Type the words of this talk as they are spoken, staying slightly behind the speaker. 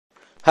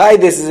Hi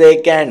this is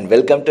Ek and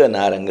welcome to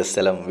నా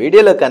రంగస్థలం.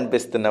 వీడియోలో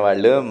కనిపిస్తున్న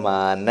వాళ్ళు మా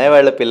అన్నయ్య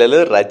వాళ్ళ పిల్లలు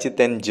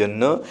రచిత్ అండ్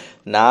జున్ను.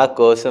 నా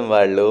కోసం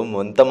వాళ్ళు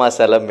ముంత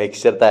మసాలా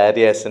మిక్చర్ తయారు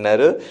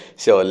చేస్తున్నారు.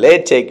 సో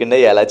లేట్ చేయకుండా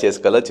ఎలా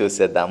చేసుకోవాలో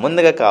చూసేద్దాం.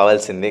 ముందుగా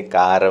కావాల్సింది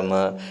కారం,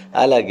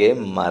 అలాగే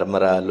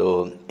మరమరాలు,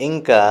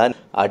 ఇంకా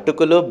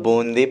అటుకులు,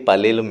 బూందీ,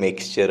 పల్లీలు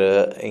మిక్స్చర్,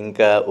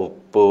 ఇంకా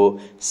ఉప్పు,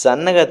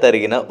 సన్నగా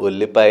తరిగిన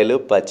ఉల్లిపాయలు,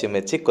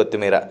 పచ్చిమిర్చి,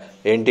 కొత్తిమీర.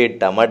 ఏంటి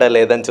టమాటా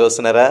లేదని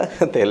చూస్తున్నారా?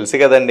 తెలుసు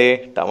కదండి,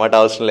 టమాటా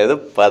అవసరం లేదు,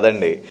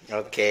 పదండి.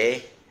 Okay,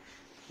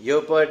 you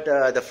put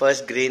the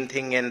first green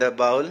thing in the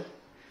bowl,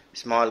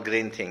 small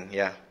green thing.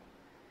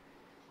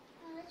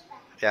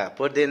 Yeah,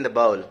 put in the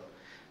bowl.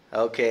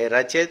 Okay,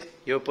 Rachit,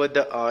 you put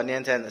the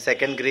onions and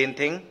second green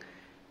thing.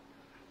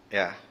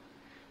 Yeah.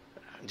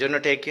 Juno,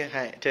 take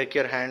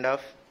your hand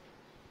off.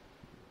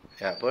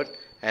 Yeah, put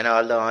and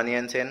all the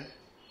onions in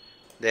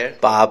there.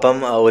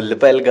 పాపం ఆ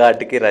ఉల్లిపాయల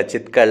ఘాటుకి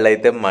రచిత్ కళ్ళు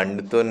అయితే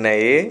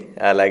మండుతున్నాయి,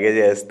 అలాగే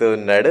చేస్తూ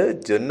ఉన్నాడు.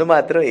 జున్ను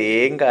మాత్రం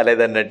ఏం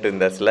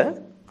కాలేదన్నట్టుంది అసలు.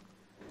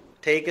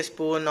 Take a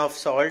spoon of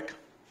salt.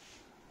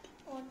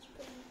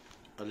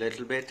 A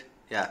little bit.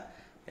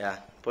 Yeah.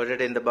 Put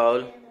it in the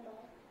bowl.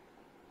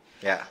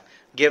 Yeah.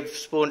 Give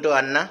spoon to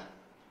Anna.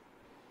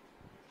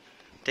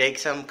 Take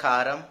some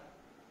karam.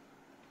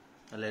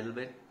 A little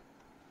bit.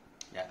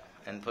 Yeah.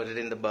 And put it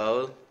in the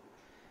bowl.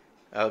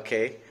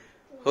 Okay.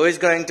 Who is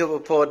going to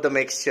pour the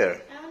mixture?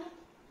 I want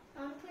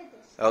to put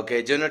this. Okay.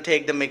 Juno,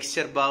 take the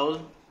mixture bowl.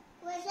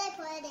 Where should I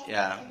put it?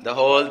 Yeah. The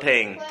whole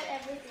thing. Put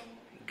everything.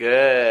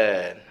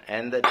 Good.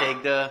 And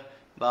take the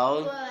bowl.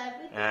 Put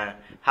everything.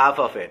 Half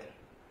of it.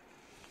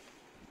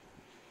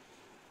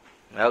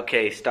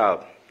 Okay. Stop.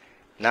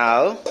 Now.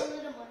 A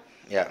little more.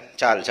 Yeah,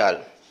 chal.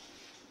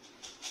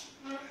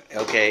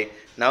 Okay,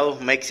 now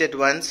mix it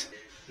once.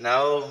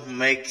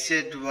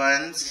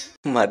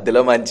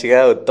 మధ్యలో మంచిగా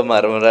ఉత్తమ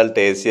మరమరాలు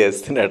taste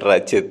చేస్తున్నాడు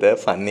రచిత్,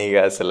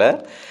 ఫన్నీగా అసలు.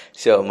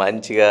 So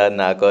మంచిగా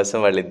నా కోసం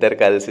వాళ్ళిద్దరు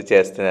కలిసి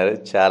చేస్తున్నారు,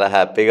 చాలా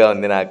హ్యాపీగా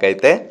ఉంది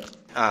నాకైతే.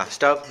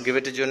 స్టాప్, గివ్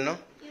ఇట్ టు జున్ను.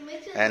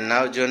 అండ్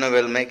నౌ జున్ను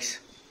విల్ మిక్స్.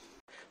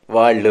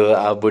 వాళ్ళు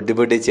ఆ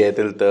బుడ్డి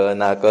చేతులతో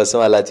నా కోసం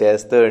అలా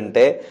చేస్తూ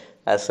ఉంటే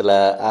అసలు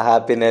ఆ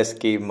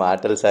హ్యాపీనెస్కి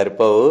మాటలు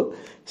సరిపోవు.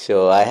 So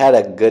I had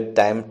a good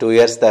time. 2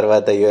 years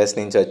తర్వాత యూఎస్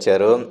నుంచి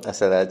వచ్చారు,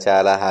 అసలు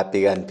చాలా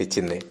హ్యాపీగా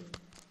అనిపించింది.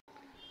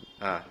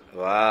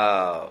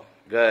 Wow,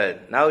 good.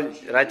 Now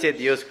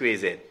Rachit, you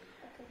squeeze it.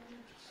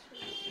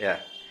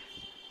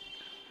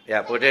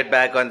 Yeah put it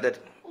back on that.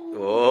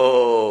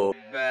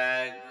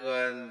 Back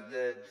on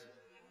that.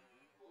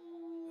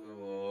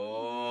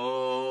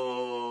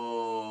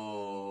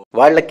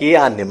 వాళ్ళకి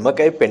ఆ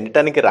నిమ్మకాయ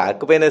పిండటానికి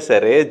రాకపోయినా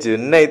సరే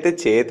జున్ను అయితే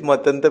చేతి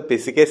మొత్తంతో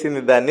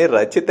పిసికేసింది దాన్ని.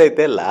 రచిత్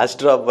అయితే లాస్ట్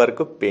డ్రాప్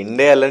వరకు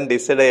పిండేయాలని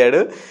డిసైడ్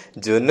అయ్యాడు.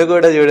 జున్ను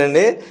కూడా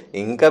చూడండి,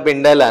 ఇంకా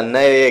పిండాలి,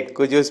 అన్నయ్య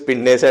ఎక్కువ చూసి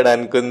పిండేశాడు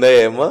అనుకుందో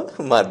ఏమో.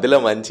 మధ్యలో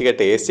మంచిగా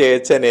టేస్ట్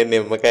చేయొచ్చా నేను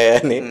నిమ్మకాయ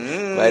అని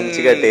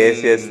మంచిగా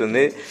టేస్ట్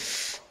చేస్తుంది.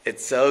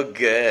 It's so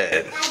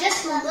good. I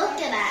just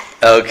looked at that.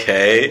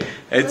 Okay,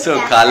 it's so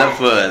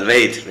colorful.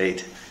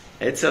 Wait.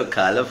 It's so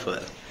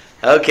colorful.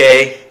 Okay.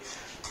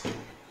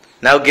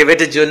 Now give it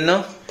to Junnu.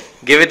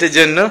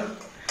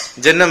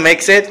 Junnu, mix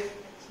it.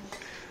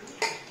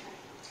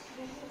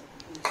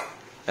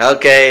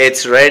 Okay,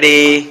 it's ready.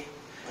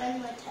 One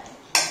more time.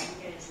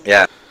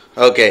 Yeah.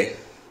 Okay.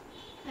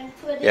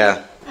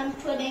 I'm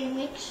putting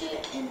mixture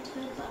into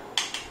the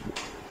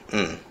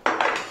bowl.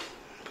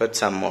 Put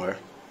some more.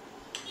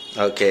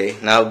 Okay.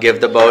 Now give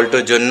the bowl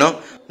to Junnu.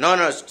 No,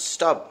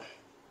 stop.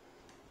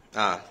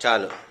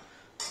 Chalu.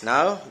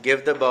 Now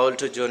give the bowl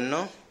to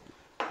Junnu.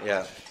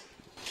 Yeah.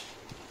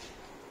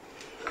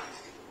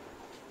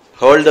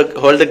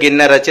 Hold the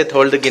ginna, Rachit.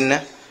 Hold the ginna.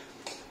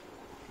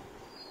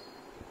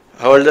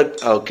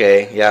 Okay.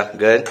 Yeah,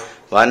 good.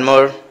 One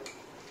more.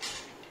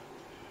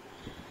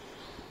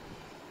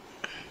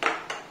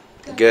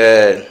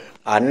 Good.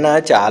 అన్న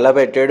చాలా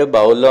పెట్టాడు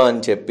బౌల్లో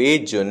అని చెప్పి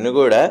జున్ను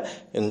కూడా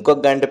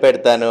ఇంకొక గంట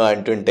పెడతాను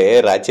అంటుంటే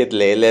రచిత్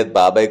లేదు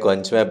బాబాయ్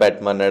కొంచెమే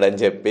పెట్టమన్నాడు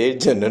అని చెప్పి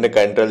జున్నుని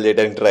కంట్రోల్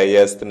చేయడానికి ట్రై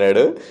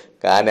చేస్తున్నాడు,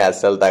 కానీ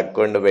అస్సలు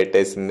తక్కువ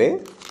పెట్టేసింది.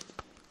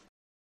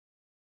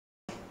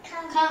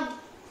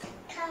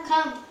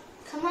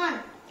 Come on.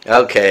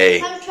 Okay.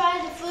 Come try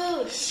the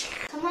food.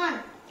 Come on.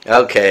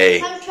 Okay.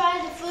 Come try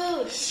the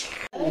food.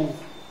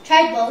 Try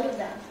both of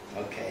them.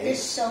 Okay. This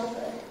is so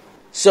good.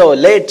 So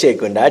late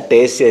చేయకుండా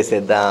టేస్ట్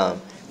చేసేద్దాం.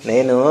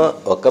 నేను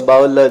ఒక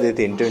బౌల్లోది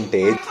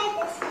తింటుంటే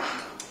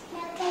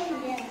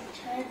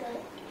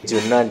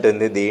జున్ను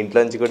అంటుంది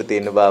దీంట్లోంచి కూడా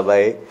తిను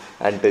బాబాయ్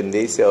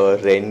అంటుంది. సో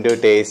 2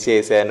 టేస్ట్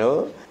చేశాను.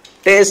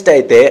 టేస్ట్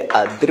అయితే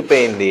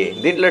అదిరిపోయింది.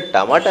 దీంట్లో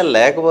టమాటా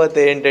లేకపోతే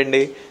ఏంటండి,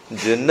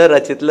 జున్ను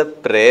రచిత్ల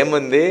ప్రేమ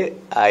ఉంది.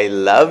 I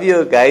love you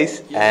guys.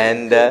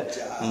 And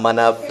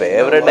మన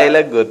ఫేవరెట్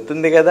డైలాగ్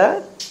గుర్తుంది కదా,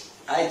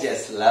 I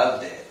just love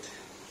it.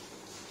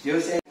 You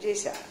say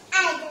చేసా.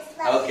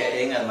 ఓకే,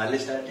 ఏం కాదు, మళ్ళీ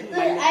స్టార్ట్ చేయి.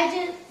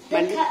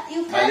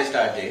 మళ్ళీ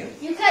స్టార్ట్ చేయి.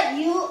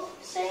 You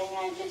saying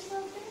I just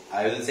loved it?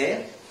 I will say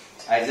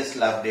I just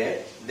loved it,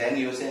 then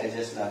you say I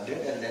just loved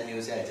it, and then you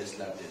say I just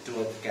loved it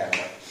towards the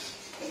camera.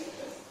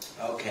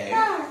 Okay.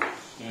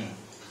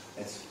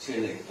 It's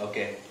chilly.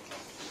 Okay.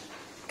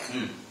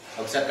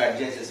 ఒకసారి cut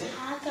చేసేసి.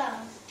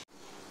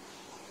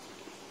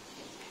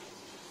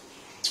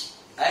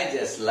 I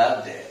just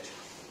loved it.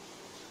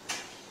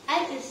 I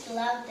just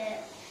loved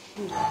it.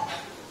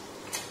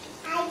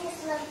 I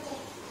just loved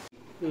it.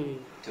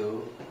 2,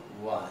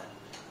 1.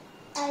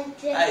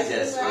 I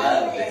just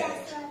loved it.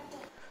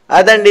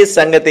 అదండి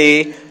సంగతి.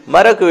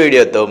 మరొక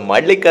వీడియోతో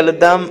మళ్ళీ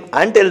కలుద్దాం.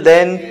 Until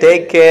then,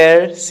 take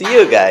care. See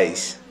you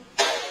guys.